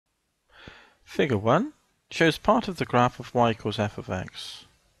Figure 1 shows part of the graph of y equals f of x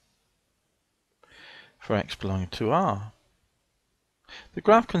for x belonging to R. The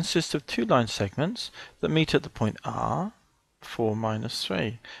graph consists of two line segments that meet at the point R, 4 minus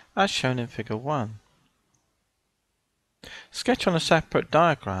 3, as shown in figure 1. Sketch on separate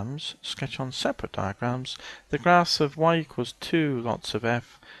diagrams the graphs of y equals 2 lots of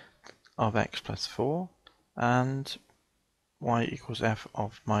f of x plus 4 and y equals f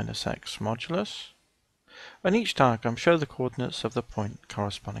of minus x modulus. On each diagram, show the coordinates of the point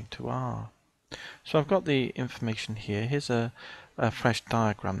corresponding to R. So I've got the information here. Here's a fresh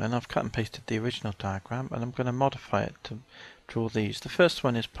diagram. Then I've cut and pasted the original diagram, and I'm going to modify it to draw these. The first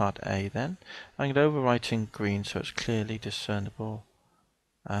one is part A then. I'm going to overwrite in green so it's clearly discernible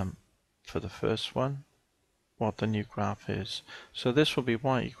for the first one what the new graph is. So this will be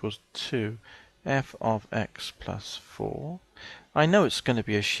y equals 2 f of x plus 4. I know it's going to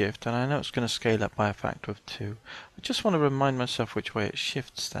be a shift, and I know it's going to scale up by a factor of 2. I just want to remind myself which way it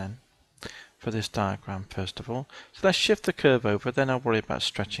shifts then for this diagram first of all. So let's shift the curve over, then I'll worry about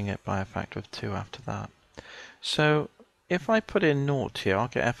stretching it by a factor of 2 after that. So if I put in 0 here, I'll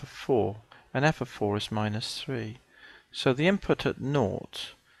get f of 4, and f of 4 is minus 3. So the input at 0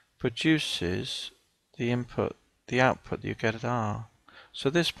 produces the output that you get at R. So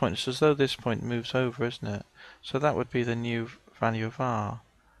this point, it's as though this point moves over, isn't it? So that would be the new value of R.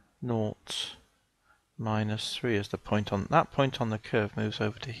 0 minus 3 is the point on that point on the curve moves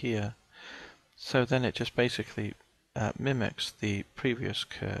over to here. So then it just basically mimics the previous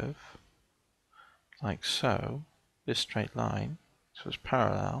curve, like so, this straight line. So it's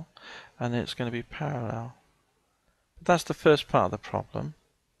parallel, and it's going to be parallel. But that's the first part of the problem.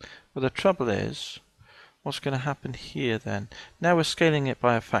 But the trouble is, what's going to happen here then? Now we're scaling it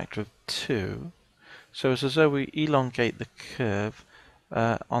by a factor of 2. So it's as though we elongate the curve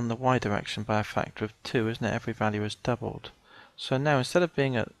on the y direction by a factor of 2, isn't it? Every value is doubled. So now instead of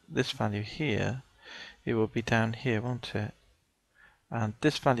being at this value here, it will be down here, won't it? And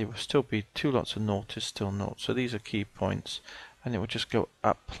this value will still be 2 lots of 0 is still 0. So these are key points, and it will just go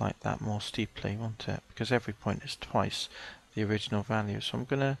up like that more steeply, won't it? Because every point is twice the original value. So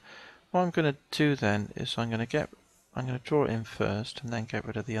what I'm going to do then is I'm going to draw it in first and then get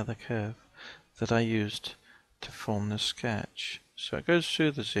rid of the other curve that I used to form the sketch. So it goes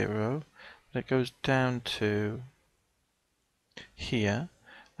through the 0, but it goes down to here,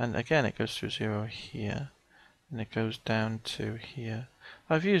 and again it goes through 0 here, and it goes down to here.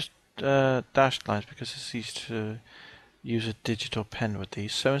 I've used dashed lines because it's easy to use a digital pen with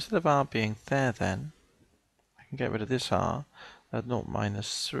these. So instead of R being there then, I can get rid of this R at 0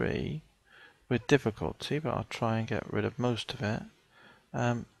 minus 3 with difficulty, but I'll try and get rid of most of it.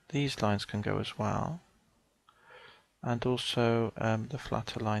 These lines can go as well, and also the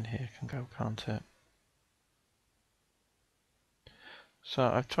flatter line here can go, can't it? So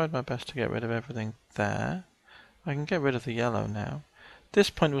I've tried my best to get rid of everything there. I can get rid of the yellow now. This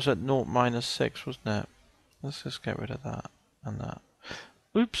point was at 0 minus 6, wasn't it? Let's just get rid of that and that.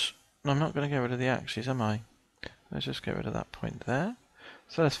 Oops, I'm not going to get rid of the axes, am I? Let's just get rid of that point there.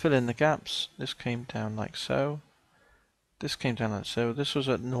 So let's fill in the gaps. This came down like so. This came down like so. This was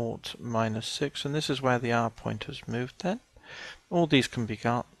at 0 minus 6, and this is where the R point has moved then. All these can be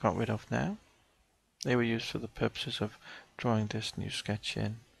got rid of now. They were used for the purposes of drawing this new sketch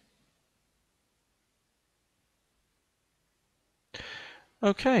in.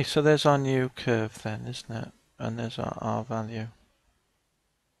 Okay, so there's our new curve then, isn't it? And there's our R value.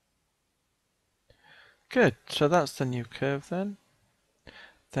 Good, so that's the new curve then.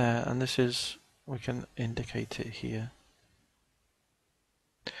 There, and this is, we can indicate it here.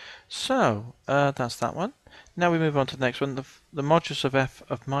 So, that's that one. Now we move on to the next one, the modulus of f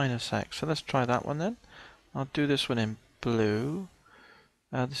of minus x. So let's try that one then. I'll do this one in blue.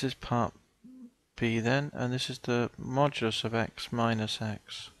 This is part B then, and this is the modulus of x minus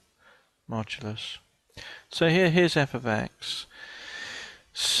x. Modulus. So here's f of x.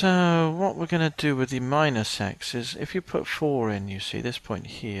 So what we're going to do with the minus x is, if you put 4 in, you see this point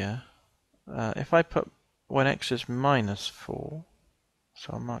here, if I put when x is minus 4,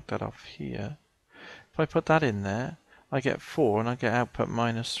 so I'll mark that off here, if I put that in there, I get 4 and I get output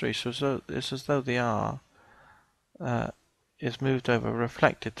minus 3, so it's as though the R is moved over,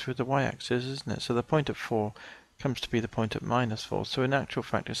 reflected through the y-axis, isn't it? So the point at 4 comes to be the point at minus 4, so in actual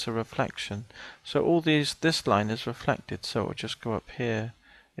fact it's a reflection. So all this line is reflected, so it will just go up here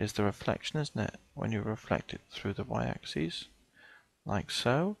is the reflection, isn't it? When you reflect it through the y-axis, like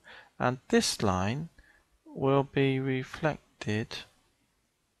so. And this line will be reflected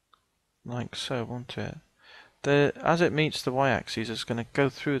like so, won't it? as it meets the y-axis, it's going to go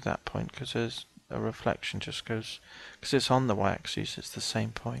through that point because there's a reflection just goes, because it's on the y-axis, it's the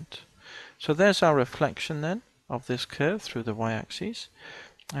same point. So there's our reflection then of this curve through the y-axis,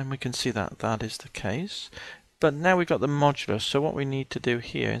 and we can see that that is the case. But now we've got the modulus, so what we need to do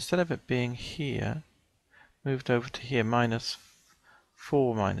here, instead of it being here, moved over to here, minus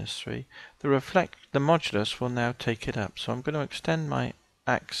 4 minus 3, the modulus will now take it up. So I'm going to extend my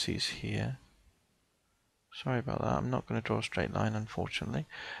axes here. Sorry about that, I'm not going to draw a straight line, unfortunately.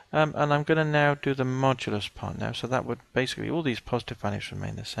 And I'm going to now do the modulus part now, so that would basically, all these positive values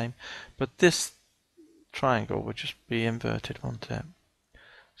remain the same, but this triangle would just be inverted, won't it?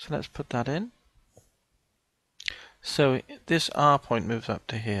 So let's put that in. So this R point moves up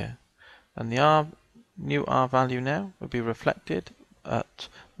to here, and the new R value now will be reflected at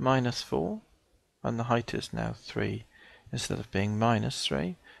minus 4, and the height is now 3 instead of being minus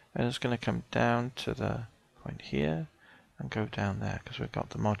 3, and it's going to come down to the point here and go down there because we've got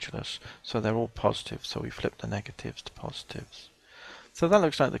the modulus, so they're all positive, so we flip the negatives to positives. So that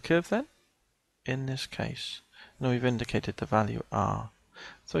looks like the curve then in this case. Now we've indicated the value R,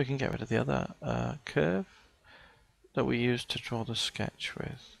 so we can get rid of the other curve that we used to draw the sketch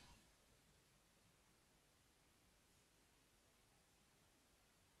with.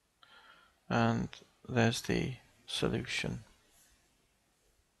 And there's the solution.